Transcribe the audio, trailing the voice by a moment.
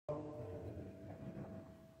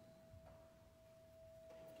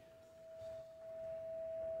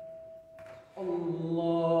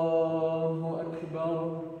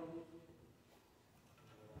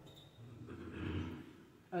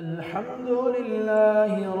الحمد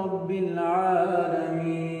لله رب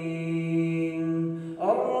العالمين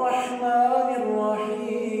الرحمن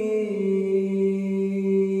الرحيم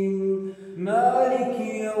مالك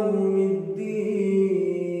يوم الدين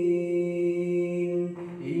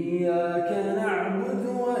إياك نعبد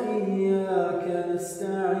وإياك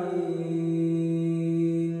نستعين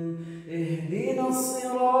اهدنا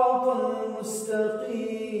الصراط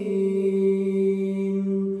المستقيم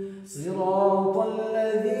صراط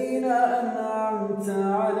الذين أنعمت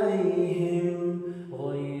عليهم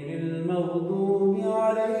غير المغضوب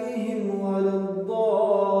عليهم ولا الضالين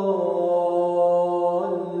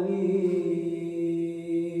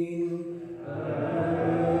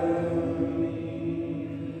آمين.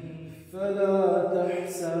 فلا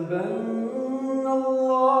تحسبن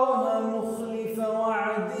الله مخلف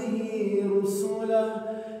وعده رسله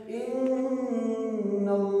إن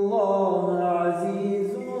الله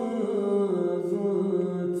عزيز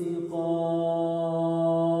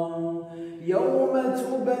يوم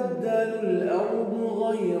تبدل الأرض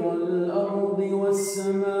غير الأرض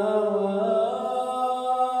والسماوات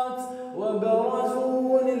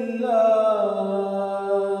وبرزوا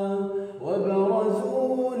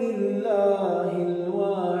لله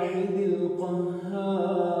الواحد القهار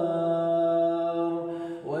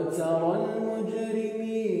وترى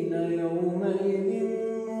المجرمين يومئذ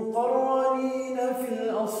مقرنين في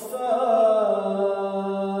الأصفاد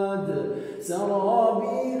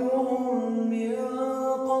سرابيلهم من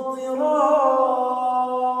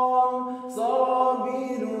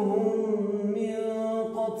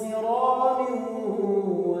قطران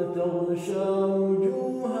وتغشى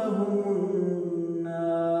وجوههم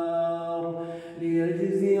النار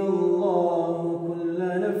ليجزي الله كل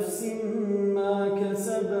نفس ما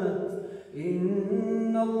كسبت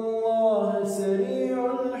إن الله سريع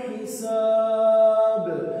الحساب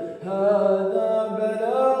هذا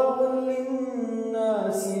بلاغ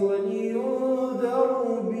للناس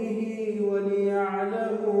ولينذروا به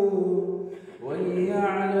وليعلموا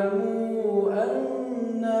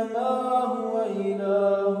أنما هو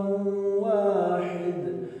إله واحد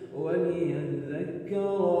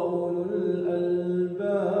وليذكر أولو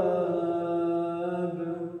الألباب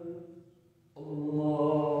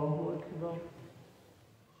الله أكبر.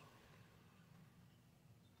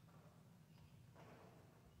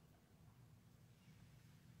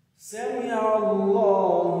 سمع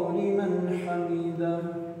الله لمن حمده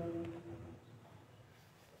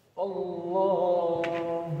الله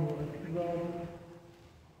أكبر.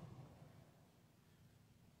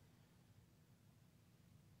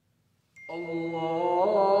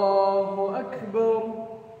 الله أكبر.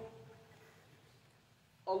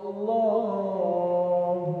 الله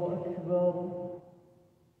أكبر.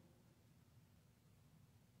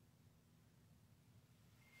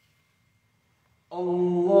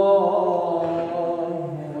 الله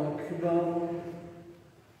أكبر.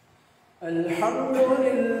 الحمد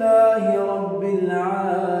لله رب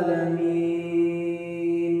العالمين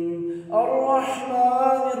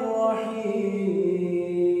الرحمن الرحيم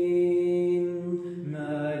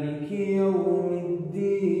مالك يوم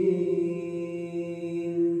الدين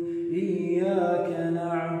إياك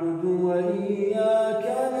نعبد وإياك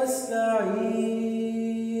نستعين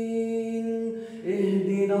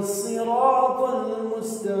اهدنا الصراط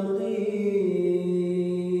المستقيم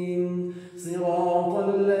صراط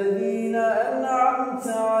الذين أنعمت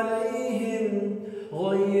عليهم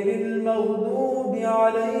غير المغضوب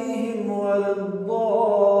عليهم ولا الضالين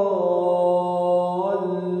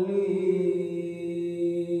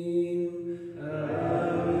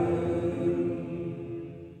آمين.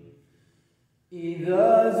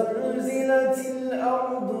 إذا زلزلت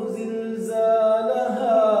الأرض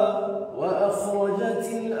زلزالها وأخرجت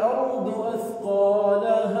الأرض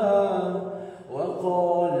أثقالها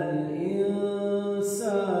وقال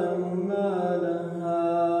الإنسان ما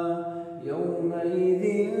لها يومئذ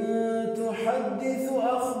تحدث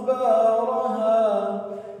أخبارها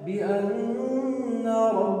بأن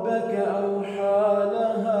ربك أوحى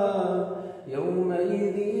لها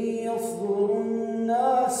يومئذ يصدر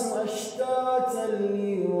الناس أشتاتا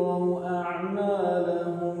ليروا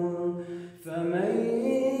أعمالهم فمن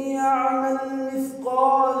يعمل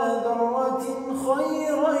مثقال ذرة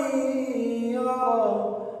خيرا يرى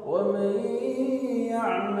ومن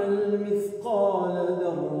يعمل مثقال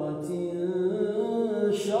ذرة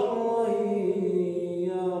شرا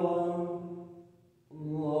يرى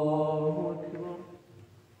الله أكبر.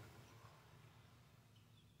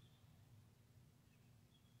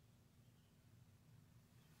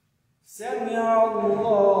 سمع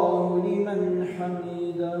الله لمن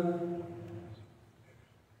حمده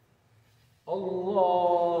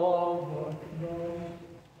الله أكبر.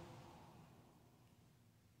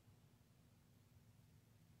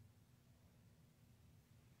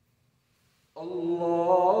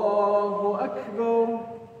 الله أكبر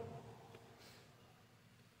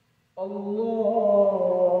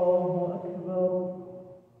الله أكبر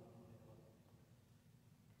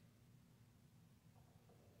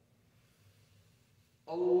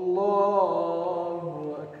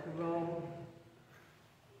الله أكبر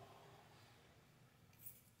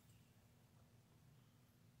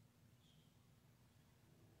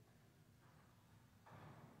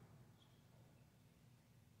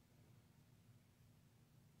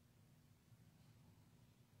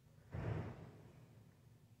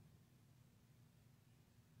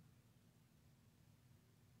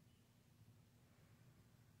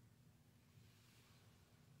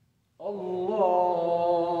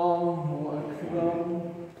الله أكبر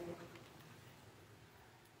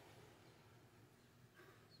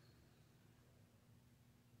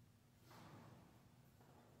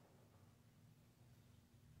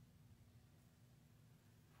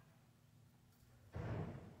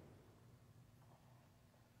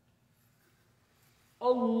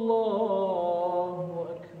الله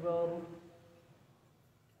أكبر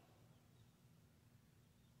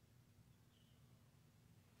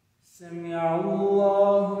سمع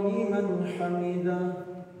الله لمن حمده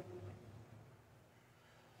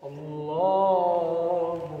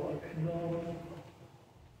الله أكبر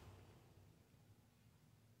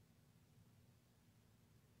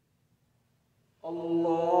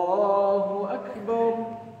الله أكبر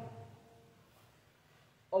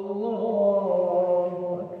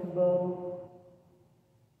الله أكبر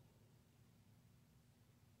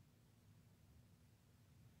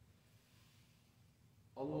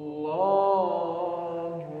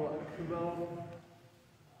الله أكبر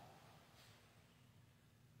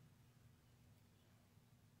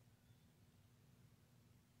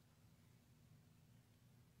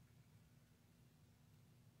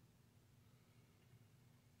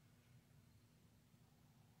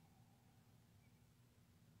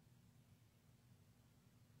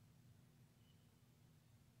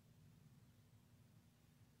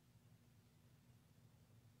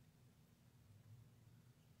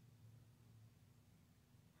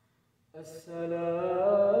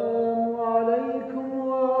السلام عليكم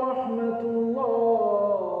ورحمة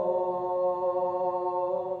الله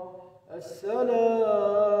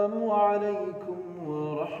السلام عليكم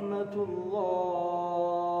ورحمة الله